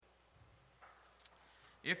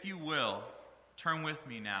If you will, turn with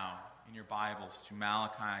me now in your Bibles to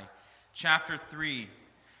Malachi chapter 3.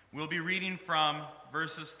 We'll be reading from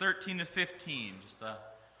verses 13 to 15, just a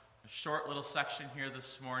short little section here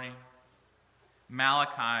this morning.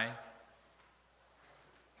 Malachi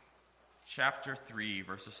chapter 3,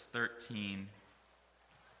 verses 13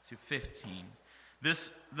 to 15.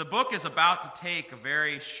 The book is about to take a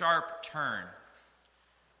very sharp turn.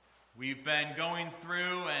 We've been going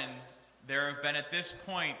through, and there have been at this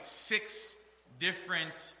point 6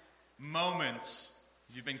 different moments,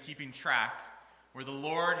 if you've been keeping track, where the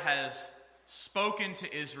Lord has spoken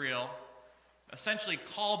to Israel, essentially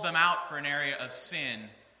called them out for an area of sin,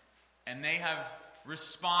 and they have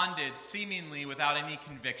responded seemingly without any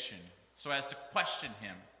conviction, so as to question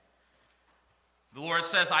him. The Lord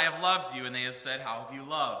says, I have loved you, and they have said, how have you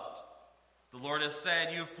loved? The Lord has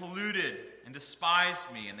said, you have polluted and despised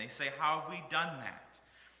me, and they say, how have we done that?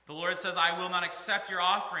 The Lord says, I will not accept your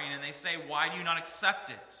offering, and they say, why do you not accept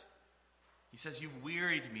it? He says, you've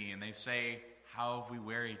wearied me, and they say, how have we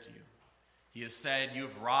wearied you? He has said, you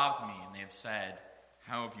have robbed me, and they have said,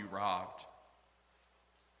 how have you robbed?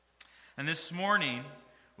 And this morning,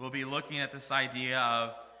 we'll be looking at this idea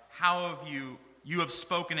of how have you have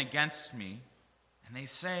spoken against me, and they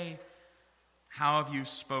say, how have you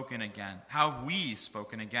spoken again? How have we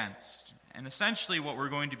spoken against? And essentially what we're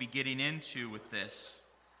going to be getting into with this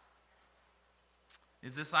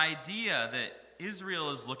is this idea that Israel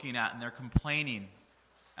is looking at, and they're complaining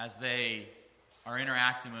as they are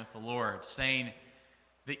interacting with the Lord, saying,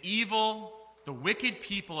 the evil, the wicked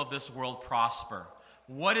people of this world prosper.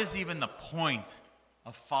 What is even the point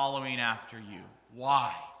of following after you?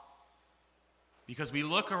 Why? Because we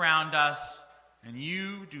look around us and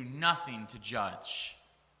you do nothing to judge.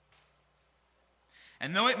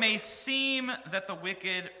 And though it may seem that the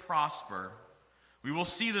wicked prosper, we will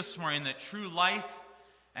see this morning that true life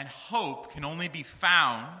and hope can only be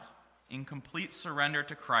found in complete surrender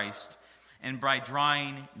to Christ and by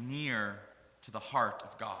drawing near to the heart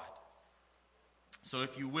of God. So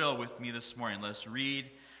if you will, with me this morning, let's read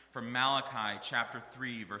from Malachi chapter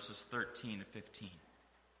 3, verses 13 to 15. It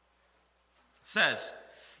says,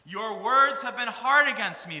 your words have been hard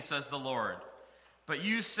against me, says the Lord. But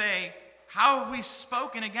you say, how have we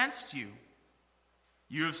spoken against you?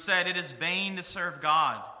 You have said it is vain to serve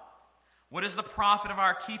God. What is the profit of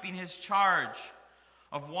our keeping his charge,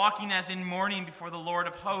 of walking as in mourning before the Lord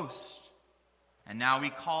of hosts? And now we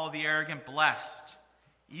call the arrogant blessed.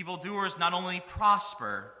 Evildoers not only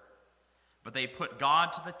prosper, but they put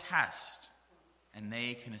God to the test, and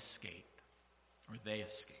they can escape. Or they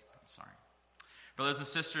escape, I'm sorry. Brothers and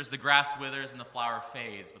sisters, the grass withers and the flower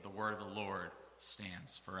fades, but the word of the Lord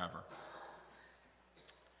stands forever.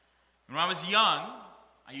 When I was young,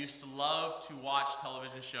 I used to love to watch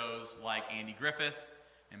television shows like Andy Griffith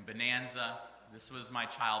and Bonanza. This was my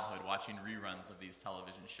childhood, watching reruns of these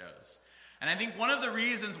television shows. And I think one of the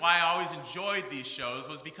reasons why I always enjoyed these shows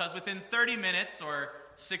was because within 30 minutes or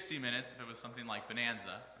 60 minutes, if it was something like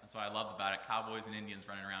Bonanza, that's what I loved about it, cowboys and Indians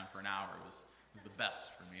running around for an hour was the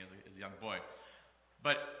best for me as a young boy.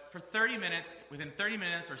 But for 30 minutes, within 30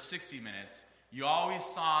 minutes or 60 minutes, you always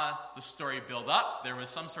saw the story build up. There was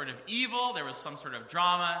some sort of evil, there was some sort of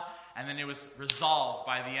drama, and then it was resolved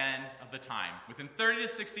by the end of the time. Within 30 to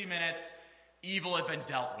 60 minutes, evil had been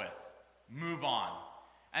dealt with. Move on.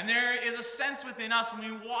 And there is a sense within us when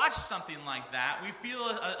we watch something like that, we feel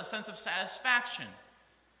a sense of satisfaction.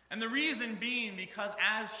 And the reason being because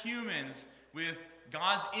as humans, with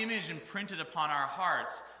God's image imprinted upon our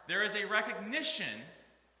hearts, there is a recognition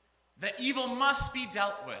that evil must be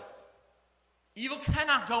dealt with. Evil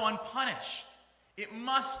cannot go unpunished. It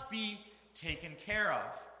must be taken care of.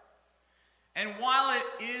 And while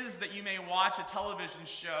it is that you may watch a television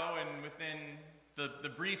show and within the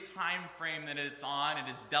brief time frame that it's on, it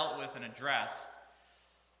is dealt with and addressed,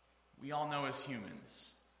 we all know as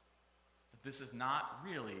humans that this is not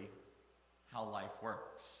really how life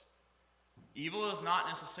works. Evil is not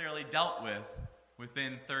necessarily dealt with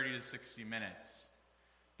within 30 to 60 minutes.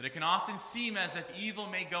 But it can often seem as if evil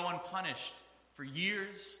may go unpunished for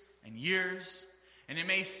years and years. And it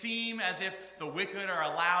may seem as if the wicked are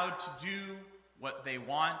allowed to do what they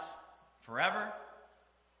want forever.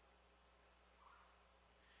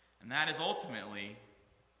 And that is ultimately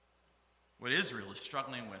what Israel is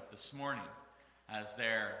struggling with this morning as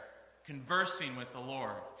they're conversing with the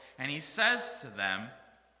Lord. And he says to them,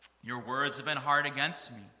 your words have been hard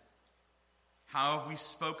against me. How have we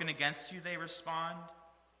spoken against you, they respond.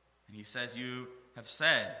 And he says, you have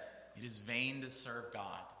said, it is vain to serve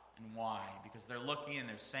God. And why? Because they're looking and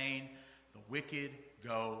they're saying, the wicked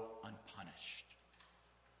go unpunished.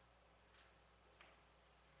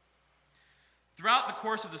 Throughout the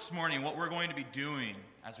course of this morning, what we're going to be doing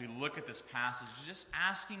as we look at this passage is just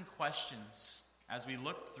asking questions as we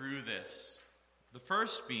look through this. The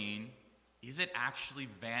first being, is it actually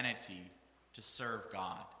vanity to serve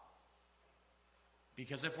God?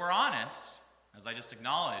 Because if we're honest, as I just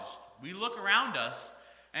acknowledged, we look around us,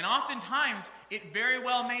 and oftentimes it very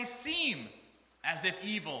well may seem as if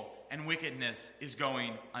evil and wickedness is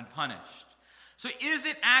going unpunished. So is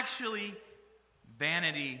it actually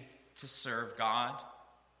vanity to serve God?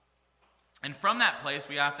 And from that place,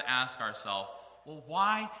 we have to ask ourselves, well,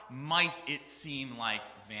 why might it seem like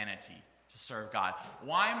vanity to serve God?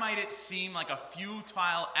 Why might it seem like a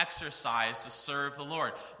futile exercise to serve the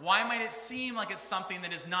Lord? Why might it seem like it's something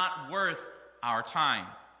that is not worth our time?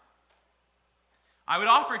 I would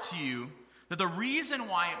offer to you that the reason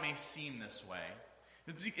why it may seem this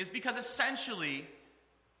way is because essentially,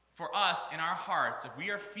 for us in our hearts, if we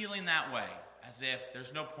are feeling that way, as if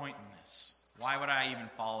there's no point in this, why would I even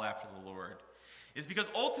follow after the Lord? Is because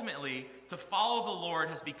ultimately, to follow the Lord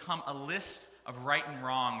has become a list of right and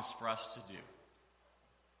wrongs for us to do.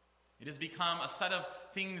 It has become a set of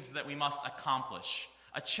things that we must accomplish,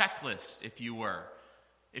 a checklist, if you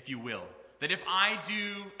will. That if I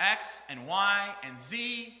do X and Y and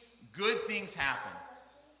Z, good things happen.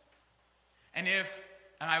 And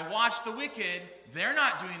I watch the wicked, they're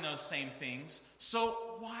not doing those same things,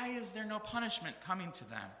 so why is there no punishment coming to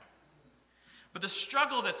them? But the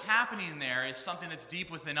struggle that's happening there is something that's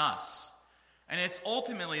deep within us. And it's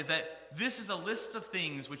ultimately that this is a list of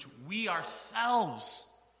things which we ourselves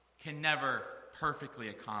can never perfectly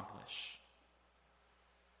accomplish.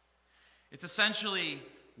 It's essentially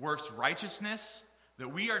works righteousness, that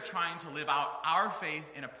we are trying to live out our faith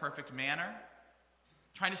in a perfect manner.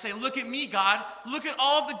 Trying to say, look at me, God. Look at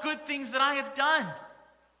all of the good things that I have done.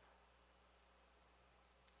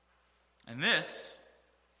 And this,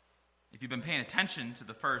 if you've been paying attention to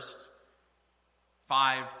the first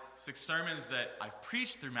 5-6 sermons that I've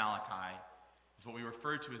preached through Malachi, is what we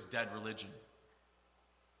refer to as dead religion.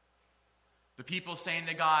 The people saying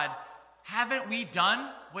to God, haven't we done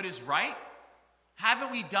what is right?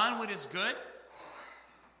 Haven't we done what is good?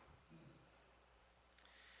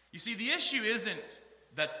 You see, the issue isn't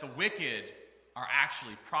that the wicked are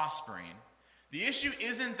actually prospering. The issue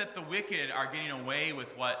isn't that the wicked are getting away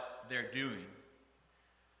with what they're doing.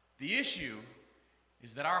 The issue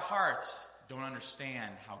is that our hearts don't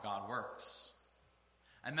understand how God works.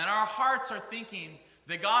 And that our hearts are thinking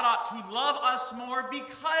that God ought to love us more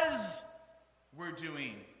because we're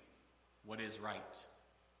doing what is right.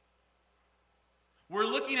 We're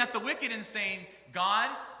looking at the wicked and saying, God,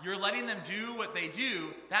 you're letting them do what they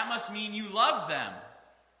do. That must mean you love them.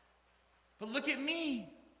 But look at me.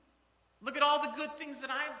 Look at all the good things that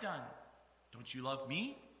I've done. Don't you love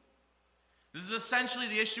me? This is essentially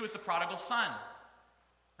the issue with the prodigal son.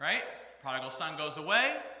 Right? Prodigal son goes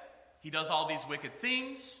away. He does all these wicked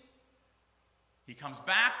things. He comes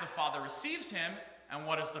back. The father receives him. And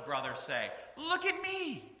what does the brother say? Look at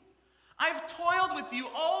me. I've toiled with you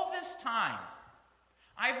all this time.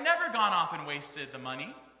 I've never gone off and wasted the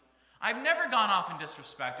money. I've never gone off and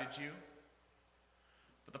disrespected you.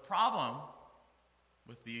 But the problem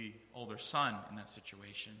with the older son in that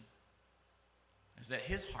situation is that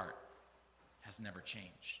his heart has never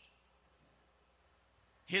changed.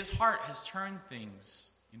 His heart has turned things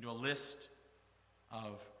into a list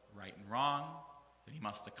of right and wrong that he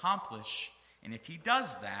must accomplish. And if he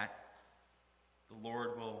does that, the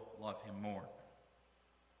Lord will love him more.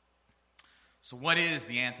 So what is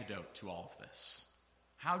the antidote to all of this?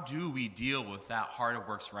 How do we deal with that heart of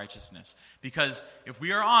works righteousness? Because if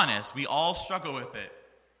we are honest, we all struggle with it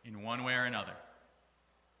in one way or another.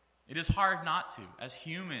 It is hard not to. As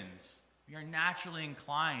humans, we are naturally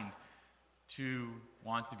inclined to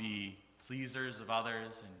want to be pleasers of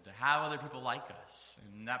others and to have other people like us.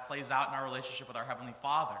 And that plays out in our relationship with our Heavenly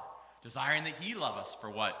Father, desiring that He love us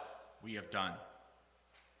for what we have done.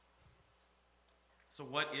 So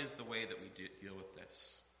what is the way that we deal with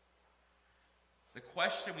this? The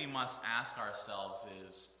question we must ask ourselves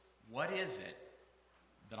is, what is it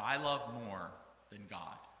that I love more than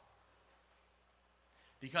God?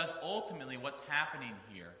 Because ultimately what's happening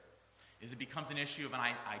here is it becomes an issue of an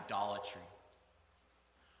idolatry.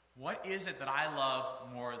 What is it that I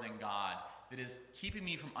love more than God that is keeping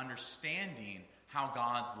me from understanding how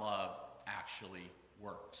God's love actually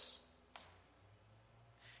works?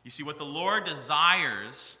 You see, what the Lord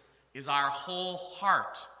desires is our whole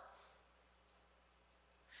heart.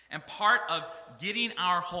 And part of getting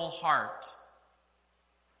our whole heart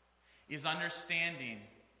is understanding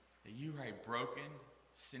that you are a broken,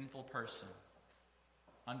 sinful person,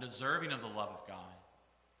 undeserving of the love of God.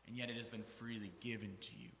 and yet it has been freely given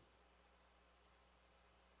to you.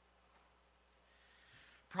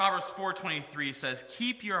 Proverbs 4:23 says,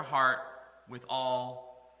 "Keep your heart with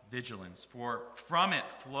all vigilance, for from it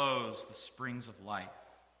flows the springs of life."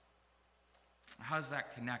 How does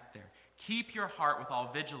that connect there? Keep your heart with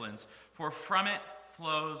all vigilance, for from it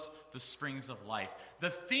flows the springs of life. The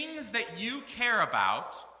things that you care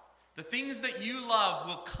about, the things that you love,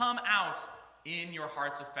 will come out in your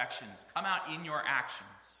heart's affections, come out in your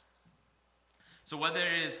actions. So whether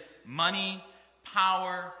it is money,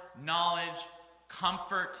 power, knowledge,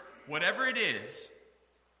 comfort, whatever it is,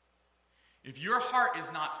 if your heart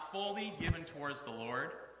is not fully given towards the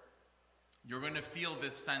Lord, you're going to feel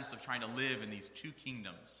this sense of trying to live in these two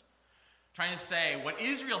kingdoms. Trying to say what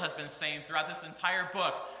Israel has been saying throughout this entire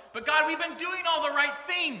book, but God, we've been doing all the right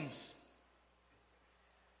things.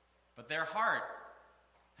 But their heart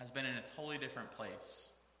has been in a totally different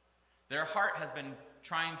place. Their heart has been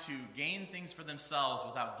trying to gain things for themselves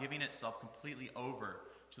without giving itself completely over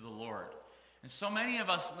to the Lord. And so many of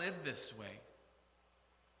us live this way.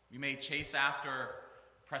 We may chase after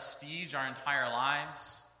prestige our entire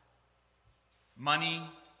lives, money,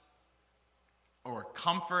 or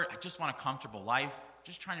comfort. I just want a comfortable life.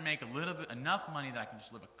 Just trying to make enough money that I can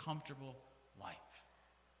just live a comfortable life.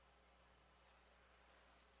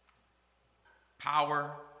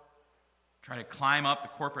 Power. Try to climb up the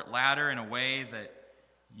corporate ladder in a way that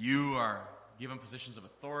you are given positions of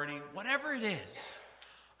authority. Whatever it is,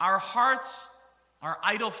 our hearts are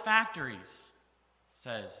idol factories,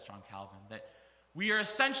 says John Calvin, that we are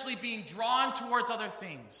essentially being drawn towards other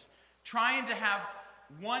things, trying to have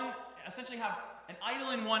essentially have an idol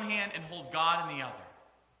in one hand and hold God in the other.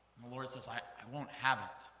 And the Lord says, I won't have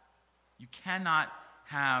it. You cannot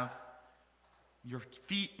have your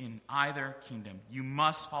feet in either kingdom. You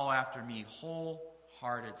must follow after me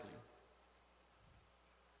wholeheartedly.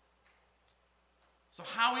 So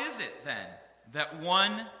how is it then that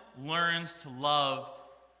one learns to love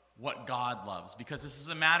what God loves? Because this is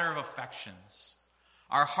a matter of affections.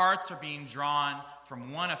 Our hearts are being drawn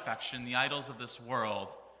from one affection, the idols of this world,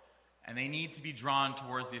 and they need to be drawn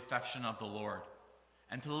towards the affection of the Lord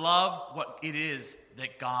and to love what it is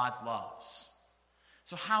that God loves.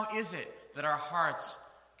 So how is it that our hearts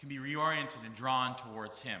can be reoriented and drawn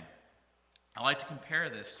towards Him? I like to compare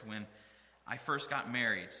this to when I first got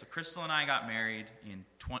married. So Crystal and I got married in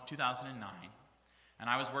 2009, and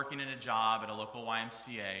I was working in a job at a local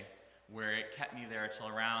YMCA where it kept me there until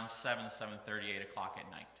around 7:30, 8 o'clock at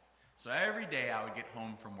night. So every day I would get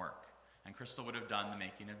home from work, and Crystal would have done the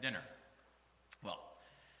making of dinner. Well,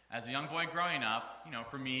 as a young boy growing up,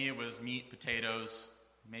 for me it was meat, potatoes,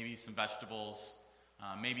 maybe some vegetables,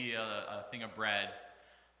 maybe a thing of bread.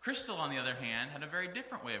 Crystal, on the other hand, had a very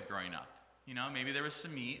different way of growing up. Maybe there was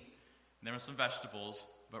some meat, there were some vegetables,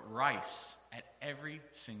 but rice at every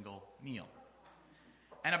single meal.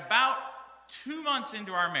 And about 2 months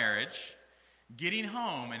into our marriage, getting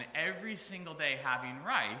home and every single day having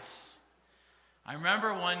rice, I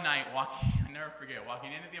remember one night I'll never forget,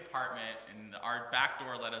 walking into the apartment, and our back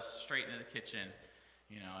door led us straight into the kitchen,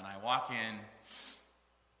 and I walk in,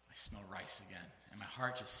 I smell rice again, and my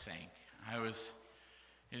heart just sank.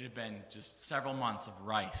 It had been just several months of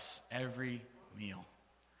rice every meal.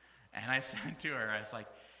 And I said to her, I was like,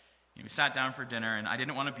 we sat down for dinner, and I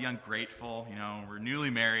didn't want to be ungrateful. We're newly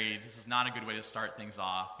married. This is not a good way to start things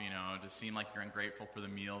off, to seem like you're ungrateful for the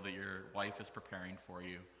meal that your wife is preparing for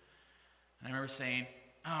you. And I remember saying,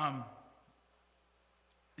 do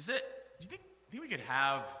you think we could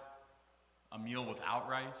have a meal without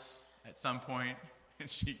rice at some point? And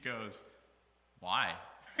she goes, why?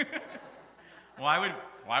 Why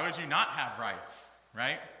would you not have rice,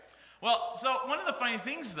 right? Well, so one of the funny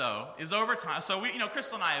things, though, is over time, so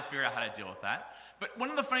Crystal and I have figured out how to deal with that, but one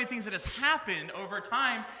of the funny things that has happened over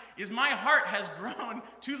time is my heart has grown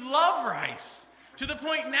to love rice, to the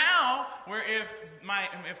point now where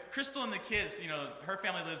if Crystal and the kids, her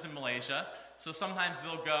family lives in Malaysia, so sometimes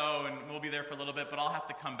they'll go and we'll be there for a little bit, but I'll have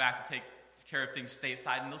to come back to take care of things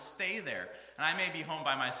stateside, and they'll stay there. And I may be home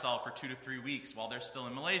by myself for 2 to 3 weeks while they're still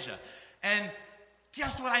in Malaysia. And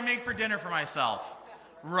guess what I make for dinner for myself?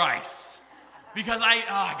 Rice. Because I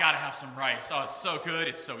gotta have some rice. Oh, it's so good.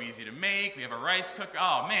 It's so easy to make. We have a rice cooker.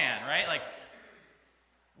 Oh, man, right? Like,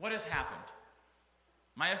 what has happened?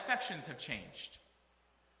 My affections have changed.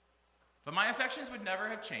 But my affections would never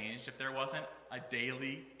have changed if there wasn't a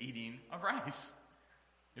daily eating of rice.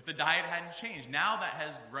 If the diet hadn't changed. Now that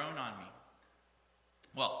has grown on me.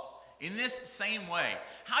 Well, in this same way,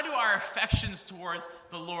 how do our affections towards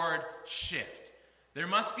the Lord shift? There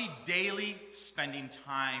must be daily spending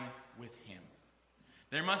time with Him.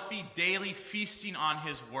 There must be daily feasting on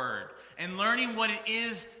his word and learning what it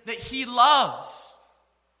is that he loves.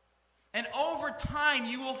 And over time,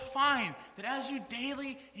 you will find that as you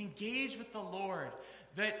daily engage with the Lord,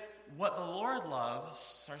 that what the Lord loves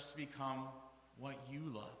starts to become what you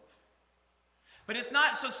love. But it's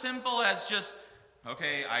not so simple as just,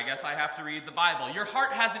 okay, I guess I have to read the Bible. Your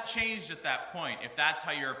heart hasn't changed at that point, if that's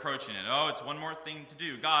how you're approaching it. Oh, it's one more thing to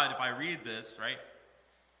do. God, if I read this, right?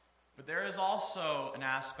 But there is also an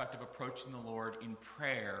aspect of approaching the Lord in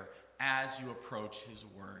prayer as you approach his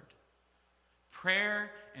word. Prayer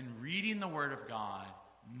and reading the word of God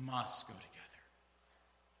must go together.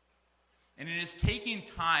 And it is taking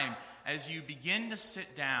time as you begin to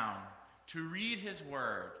sit down to read his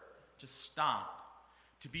word, to stop,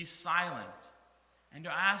 to be silent, and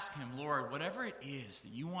to ask him, Lord, whatever it is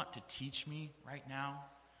that you want to teach me right now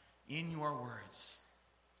in your words,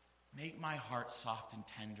 make my heart soft and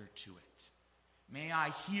tender to it. May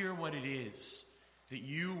I hear what it is that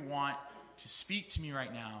you want to speak to me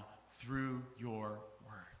right now through your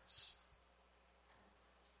words.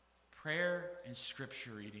 Prayer and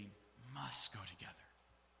scripture reading must go together.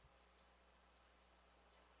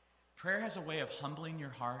 Prayer has a way of humbling your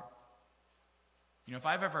heart. You know, if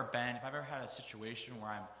I've ever had a situation where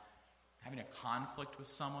I'm having a conflict with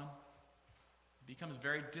someone, it becomes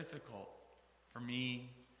very difficult for me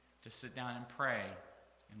to sit down and pray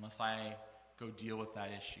unless I go deal with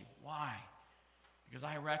that issue. Why? Because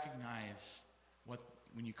I recognize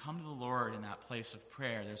when you come to the Lord in that place of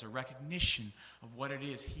prayer, there's a recognition of what it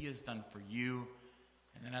is he has done for you.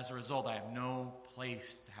 And then as a result, I have no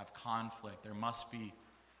place to have conflict. There must be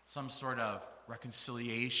some sort of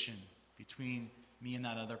reconciliation between me and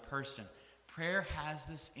that other person. Prayer has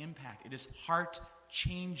this impact. It is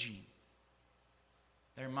heart-changing.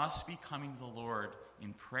 There must be coming to the Lord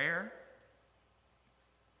in prayer,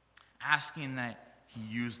 asking that he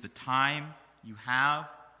use the time you have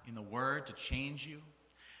in the word to change you.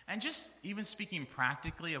 And just even speaking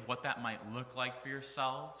practically of what that might look like for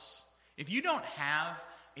yourselves. If you don't have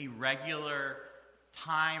a regular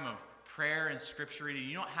time of prayer and scripture reading,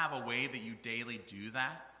 you don't have a way that you daily do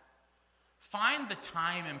that, find the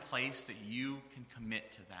time and place that you can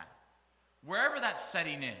commit to that. Wherever that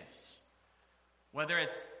setting is, whether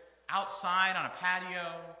it's outside on a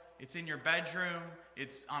patio, it's in your bedroom,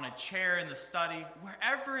 it's on a chair in the study,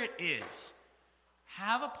 wherever it is,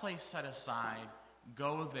 have a place set aside,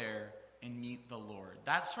 go there and meet the Lord.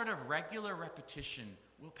 That sort of regular repetition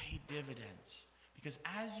will pay dividends. Because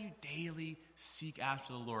as you daily seek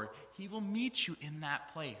after the Lord, he will meet you in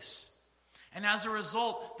that place. And as a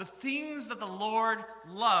result, the things that the Lord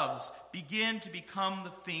loves begin to become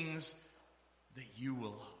the things that you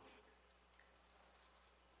will love.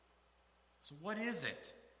 So what is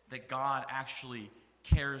it that God actually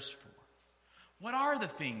cares for? What are the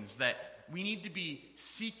things that we need to be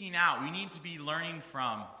seeking out, we need to be learning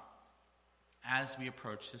from as we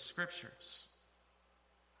approach his scriptures?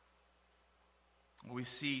 What we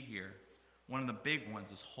see here, one of the big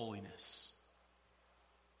ones is holiness.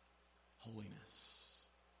 Holiness.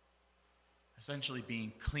 Essentially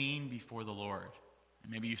being clean before the Lord.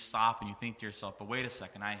 And maybe you stop and you think to yourself, but wait a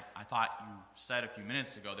second, I thought you said a few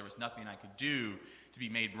minutes ago there was nothing I could do to be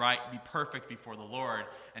made right, be perfect before the Lord.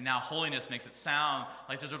 And now holiness makes it sound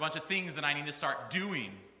like there's a bunch of things that I need to start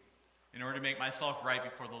doing in order to make myself right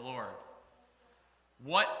before the Lord.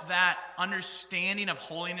 What that understanding of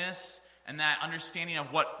holiness and that understanding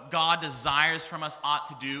of what God desires from us ought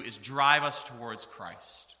to do is drive us towards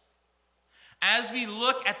Christ. As we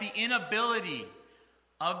look at the inability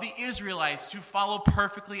of the Israelites to follow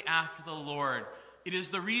perfectly after the Lord, it is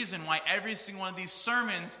the reason why every single one of these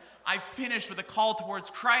sermons I finish with a call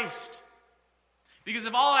towards Christ. Because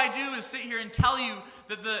if all I do is sit here and tell you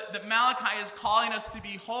that Malachi is calling us to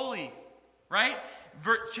be holy, right?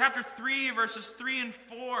 Chapter 3, verses 3 and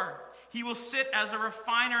 4. He will sit as a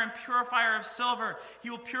refiner and purifier of silver. He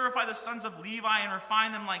will purify the sons of Levi and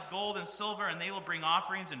refine them like gold and silver, and they will bring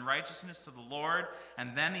offerings in righteousness to the Lord.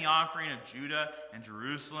 And then the offering of Judah and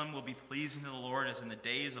Jerusalem will be pleasing to the Lord as in the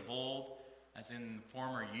days of old, as in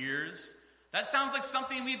former years. That sounds like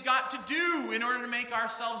something we've got to do in order to make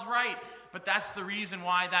ourselves right. But that's the reason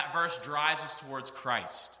why that verse drives us towards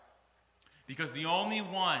Christ. Because the only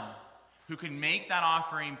one who can make that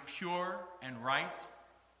offering pure and right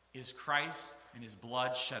is Christ and his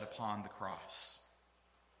blood shed upon the cross.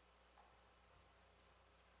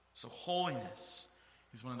 So holiness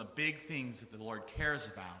is one of the big things that the Lord cares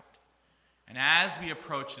about. And as we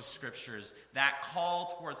approach the scriptures, that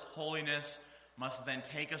call towards holiness must then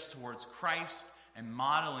take us towards Christ and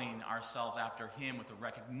modeling ourselves after him with a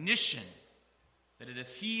recognition that it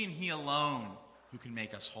is he and he alone who can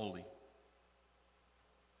make us holy.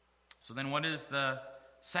 So then what is the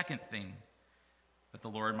second thing that the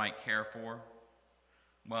Lord might care for?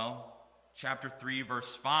 Well, chapter 3,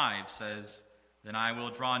 verse 5 says, "Then I will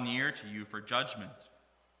draw near to you for judgment,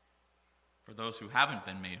 for those who haven't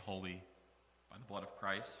been made holy by the blood of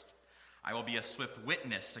Christ. I will be a swift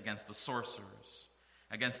witness against the sorcerers,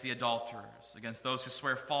 against the adulterers, against those who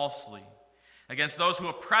swear falsely, against those who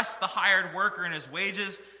oppress the hired worker in his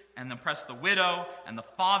wages, and oppress the widow and the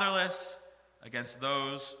fatherless, against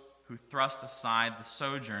those who thrust aside the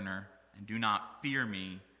sojourner and do not fear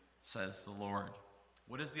me, says the Lord."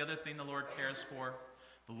 What is the other thing the Lord cares for?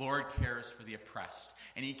 The Lord cares for the oppressed,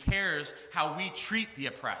 and he cares how we treat the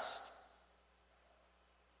oppressed.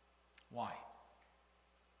 Why?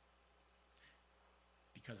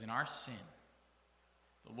 Because in our sin,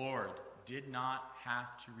 the Lord did not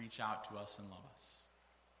have to reach out to us and love us.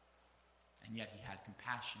 And yet he had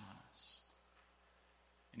compassion on us.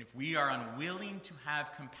 And if we are unwilling to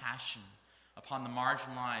have compassion upon the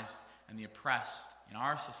marginalized and the oppressed in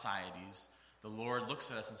our societies, the Lord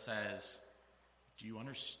looks at us and says, "Do you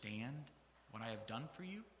understand what I have done for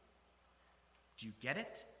you? Do you get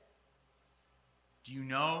it? Do you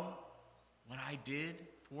know what I did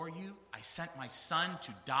for you? I sent my son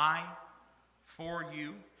to die for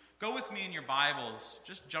you." Go with me in your Bibles.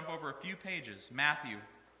 Just jump over a few pages. Matthew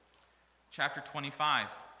chapter 25.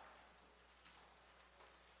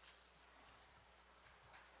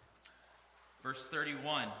 Verse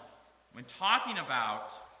 31. When talking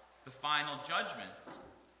about the final judgment,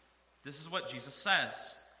 this is what Jesus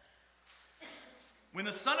says. "When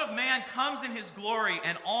the Son of Man comes in his glory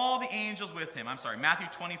and all the angels with him." Matthew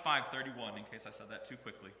 25:31, in case I said that too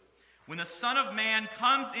quickly. "When the Son of Man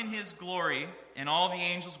comes in his glory and all the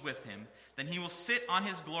angels with him, then he will sit on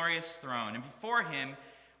his glorious throne, and before him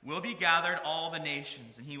will be gathered all the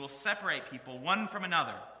nations, and he will separate people one from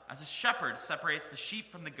another, as a shepherd separates the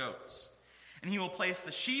sheep from the goats. And he will place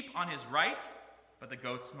the sheep on his right, but the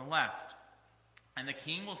goats on the left. And the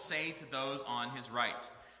king will say to those on his right,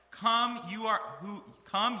 'Come, you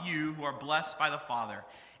who are blessed by the Father,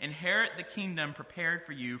 inherit the kingdom prepared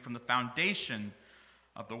for you from the foundation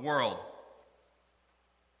of the world.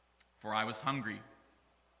 For I was hungry.'"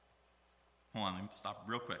 Hold on, let me stop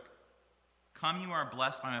real quick. "Come, you are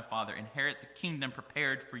blessed by my Father, inherit the kingdom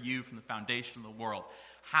prepared for you from the foundation of the world."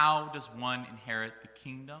 How does one inherit the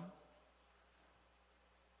kingdom?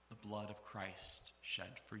 The blood of Christ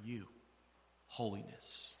shed for you.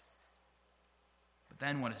 Holiness. But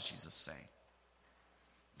then what does Jesus say?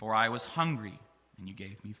 "For I was hungry, and you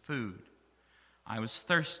gave me food. I was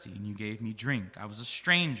thirsty, and you gave me drink. I was a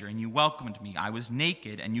stranger, and you welcomed me. I was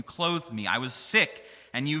naked, and you clothed me. I was sick,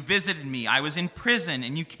 and you visited me. I was in prison,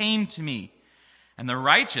 and you came to me." And the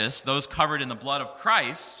righteous, those covered in the blood of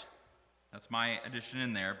Christ, that's my addition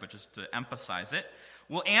in there, but just to emphasize it,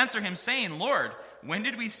 will answer him saying, "Lord, when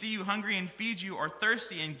did we see you hungry and feed you, or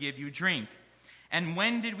thirsty and give you drink? And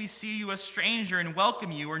when did we see you a stranger and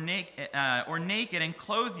welcome you, or naked and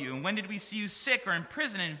clothe you? And when did we see you sick or in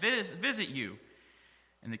prison and visit you?"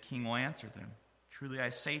 And the king will answer them, "Truly I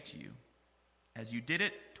say to you, as you did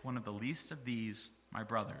it to one of the least of these, my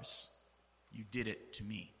brothers, you did it to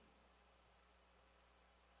me."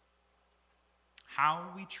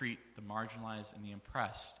 How we treat the marginalized and the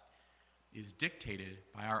oppressed is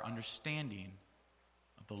dictated by our understanding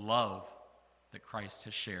of the love that Christ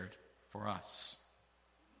has shared for us.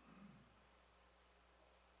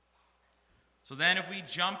 So then if we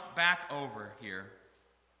jump back over here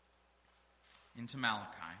into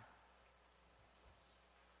Malachi.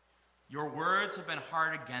 "Your words have been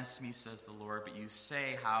hard against me, says the Lord, but you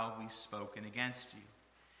say, 'How have we spoken against you?'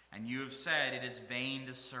 And you have said, 'It is vain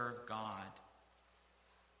to serve God.'"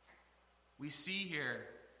 We see here,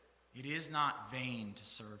 it is not vain to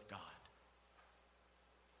serve God.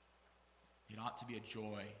 It ought to be a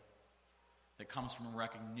joy that comes from a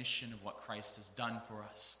recognition of what Christ has done for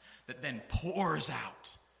us, that then pours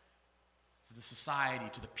out to the society,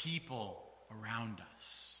 to the people around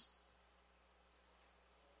us.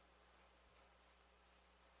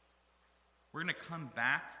 We're going to come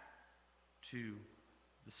back to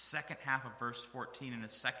the second half of verse 14 in a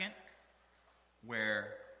second,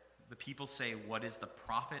 where the people say, "What is the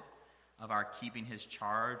profit of our keeping his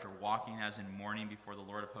charge or walking as in mourning before the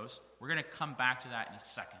Lord of hosts?" We're going to come back to that in a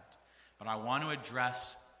second. But I want to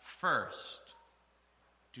address first,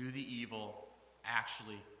 do the evil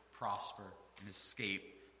actually prosper and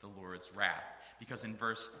escape the Lord's wrath? Because in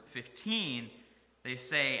verse 15, they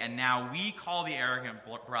say, "And now we call the arrogant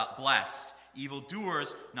blessed.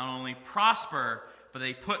 Evildoers not only prosper, but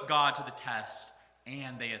they put God to the test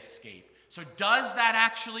and they escape." So does that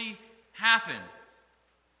actually happen?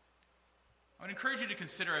 would encourage you to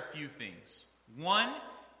consider a few things. One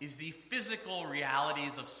is the physical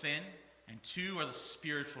realities of sin, and two are the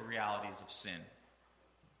spiritual realities of sin.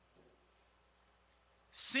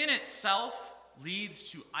 Sin itself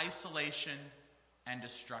leads to isolation and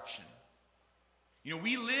destruction.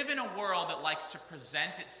 We live in a world that likes to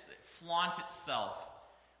flaunt itself,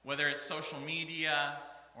 whether it's social media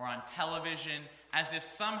or on television, as if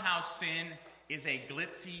somehow sin is a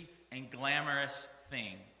glitzy and glamorous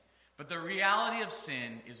thing. But the reality of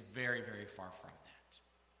sin is very, very far from that.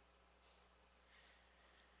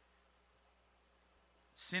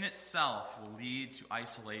 Sin itself will lead to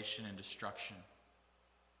isolation and destruction.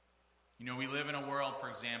 We live in a world, for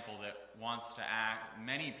example, that wants to act,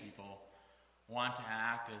 many people want to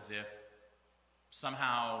act as if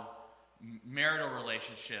somehow marital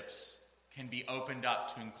relationships can be opened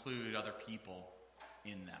up to include other people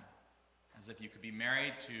in them. As if you could be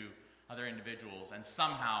married to other individuals and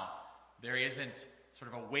somehow there isn't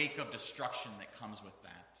sort of a wake of destruction that comes with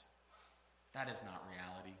that. That is not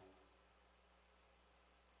reality.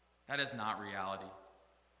 That is not reality.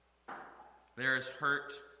 There is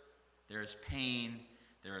hurt, there is pain,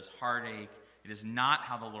 there is heartache. It is not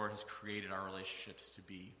how the Lord has created our relationships to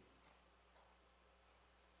be.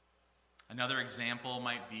 Another example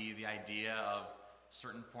might be the idea of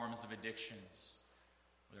certain forms of addictions,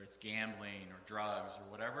 whether it's gambling or drugs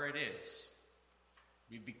or whatever it is.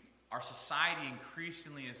 Our society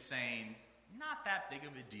increasingly is saying, not that big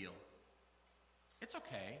of a deal. It's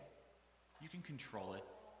okay. You can control it.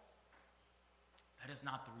 That is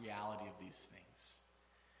not the reality of these things.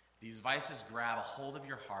 These vices grab a hold of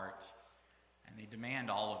your heart and they demand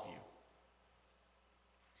all of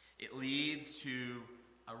you. It leads to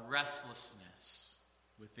a restlessness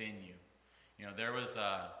within you. There was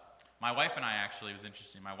my wife and I actually, it was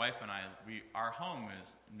interesting. My wife and I, our home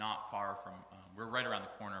is not far from, we're right around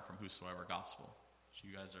the corner from Whosoever Gospel, which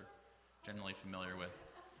you guys are generally familiar with.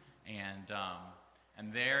 And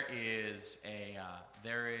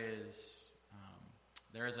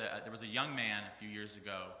there was a young man a few years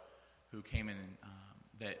ago who came in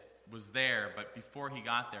that was there, but before he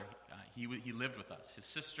got there, he lived with us. His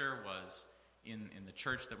sister was in the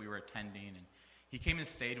church that we were attending, and he came and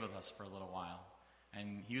stayed with us for a little while.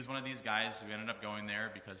 And he was one of these guys who ended up going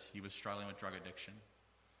there because he was struggling with drug addiction.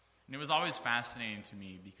 And it was always fascinating to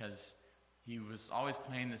me because he was always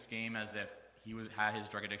playing this game as if he had his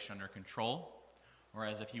drug addiction under control, or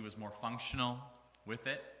as if he was more functional with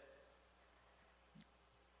it.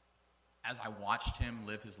 As I watched him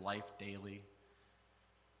live his life daily,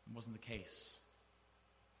 it wasn't the case.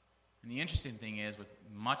 And the interesting thing is, with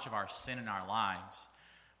much of our sin in our lives,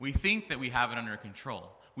 we think that we have it under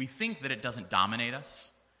control. We think that it doesn't dominate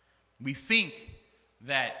us. We think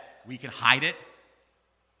that we can hide it.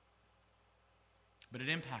 But it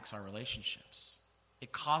impacts our relationships.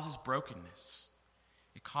 It causes brokenness.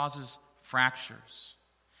 It causes fractures.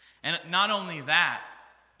 And not only that,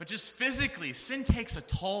 but just physically, sin takes a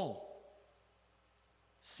toll.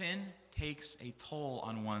 Sin takes a toll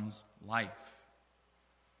on one's life.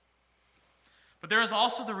 But there is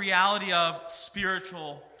also the reality of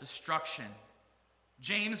spiritual destruction.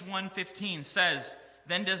 James 1:15 says,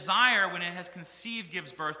 "Then desire, when it has conceived,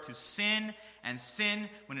 gives birth to sin, and sin,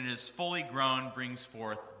 when it is fully grown, brings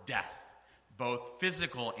forth death." Both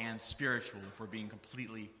physical and spiritual, if we're being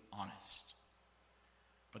completely honest.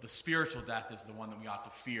 But the spiritual death is the one that we ought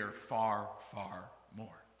to fear far, far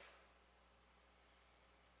more.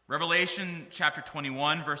 Revelation chapter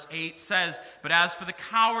 21, verse 8 says, "But as for the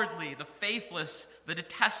cowardly, the faithless, the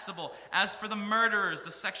detestable, as for the murderers,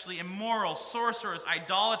 the sexually immoral, sorcerers,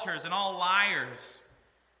 idolaters, and all liars,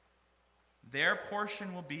 their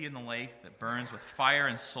portion will be in the lake that burns with fire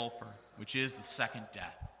and sulfur, which is the second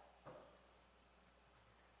death."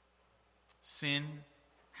 Sin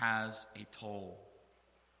has a toll.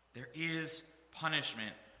 There is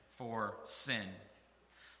punishment for sin.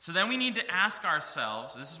 So then we need to ask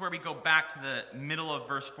ourselves, this is where we go back to the middle of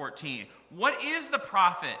verse 14. What is the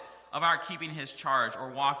profit of our keeping his charge or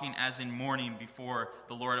walking as in mourning before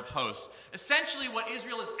the Lord of hosts? Essentially what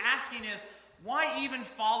Israel is asking is, why even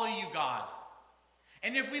follow you, God?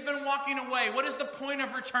 And if we've been walking away, what is the point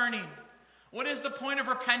of returning? What is the point of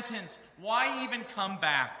repentance? Why even come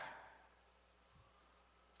back?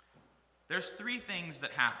 There's three things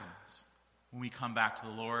that happens when we come back to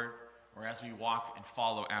the Lord or as we walk and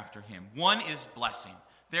follow after him. One is blessing.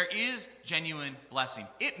 There is genuine blessing.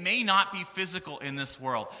 It may not be physical in this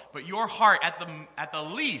world, but your heart at the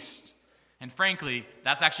least, and frankly,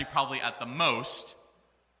 that's actually probably at the most,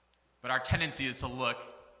 but our tendency is to look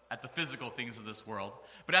at the physical things of this world.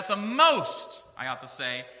 But at the most, I ought to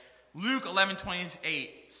say, Luke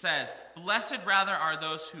 11:28 says, "Blessed rather are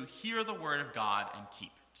those who hear the word of God and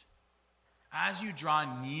keep it." As you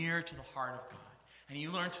draw near to the heart of God and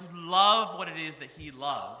you learn to love what it is that he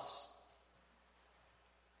loves,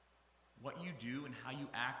 what you do and how you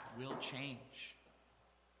act will change.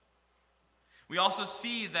 We also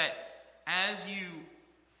see that as you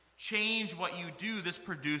change what you do, this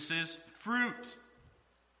produces fruit.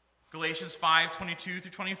 Galatians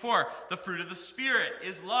 5:22-24. The fruit of the Spirit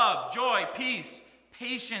is love, joy, peace,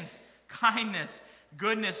 patience, kindness,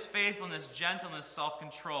 goodness, faithfulness, gentleness,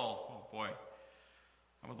 self-control. Oh boy,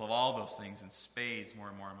 I would love all those things in spades more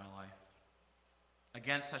and more in my life.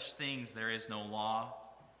 Against such things there is no law.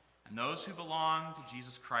 And those who belong to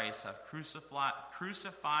Jesus Christ have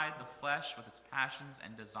crucified the flesh with its passions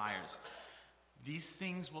and desires. These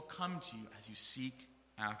things will come to you as you seek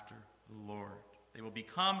after the Lord. They will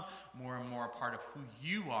become more and more a part of who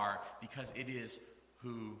you are because it is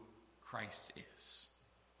who Christ is.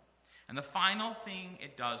 And the final thing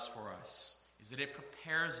it does for us is that it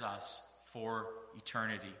prepares us for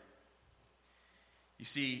eternity. You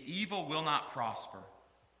see, evil will not prosper.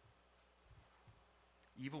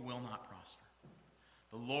 Evil will not prosper.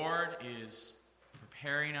 The Lord is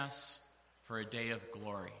preparing us for a day of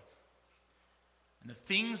glory. And the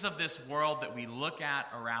things of this world that we look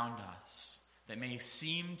at around us that may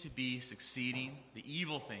seem to be succeeding, the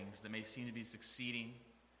evil things that may seem to be succeeding,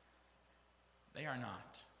 they are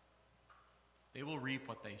not. They will reap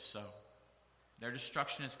what they sow. Their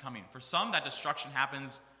destruction is coming. For some, that destruction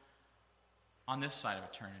happens on this side of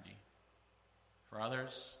eternity. For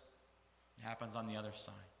others, it happens on the other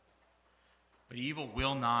side. But evil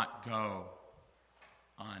will not go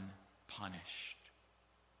unpunished.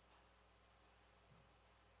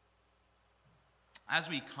 As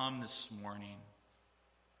we come this morning,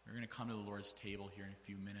 we're going to come to the Lord's table here in a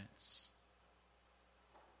few minutes.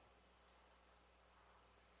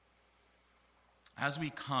 As we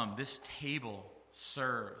come, this table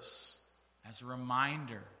serves as a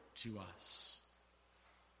reminder to us.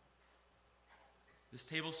 This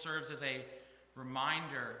table serves as a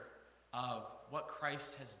reminder of what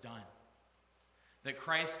Christ has done. That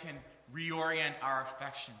Christ can reorient our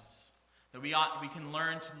affections. That we can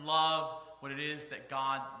learn to love what it is that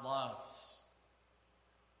God loves.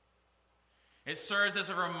 It serves as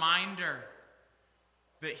a reminder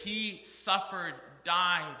that he suffered,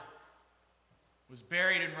 died, was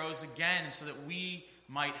buried, and rose again so that we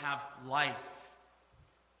might have life.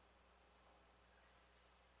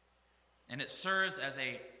 And it serves as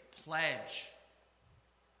a pledge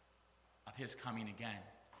of his coming again.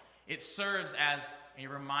 It serves as a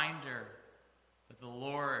reminder that the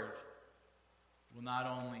Lord will not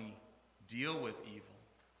only deal with evil,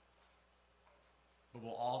 but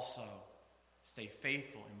will also stay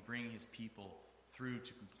faithful in bringing his people through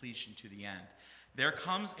to completion, to the end. There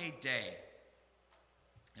comes a day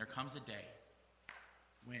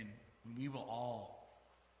when we will all,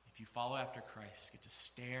 if you follow after Christ, get to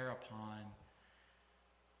stare upon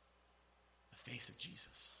the face of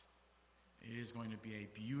Jesus. It is going to be a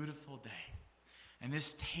beautiful day. And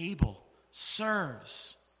this table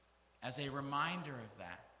serves as a reminder of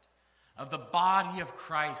that, of the body of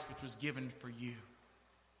Christ which was given for you,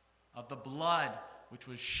 of the blood which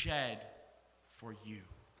was shed for you.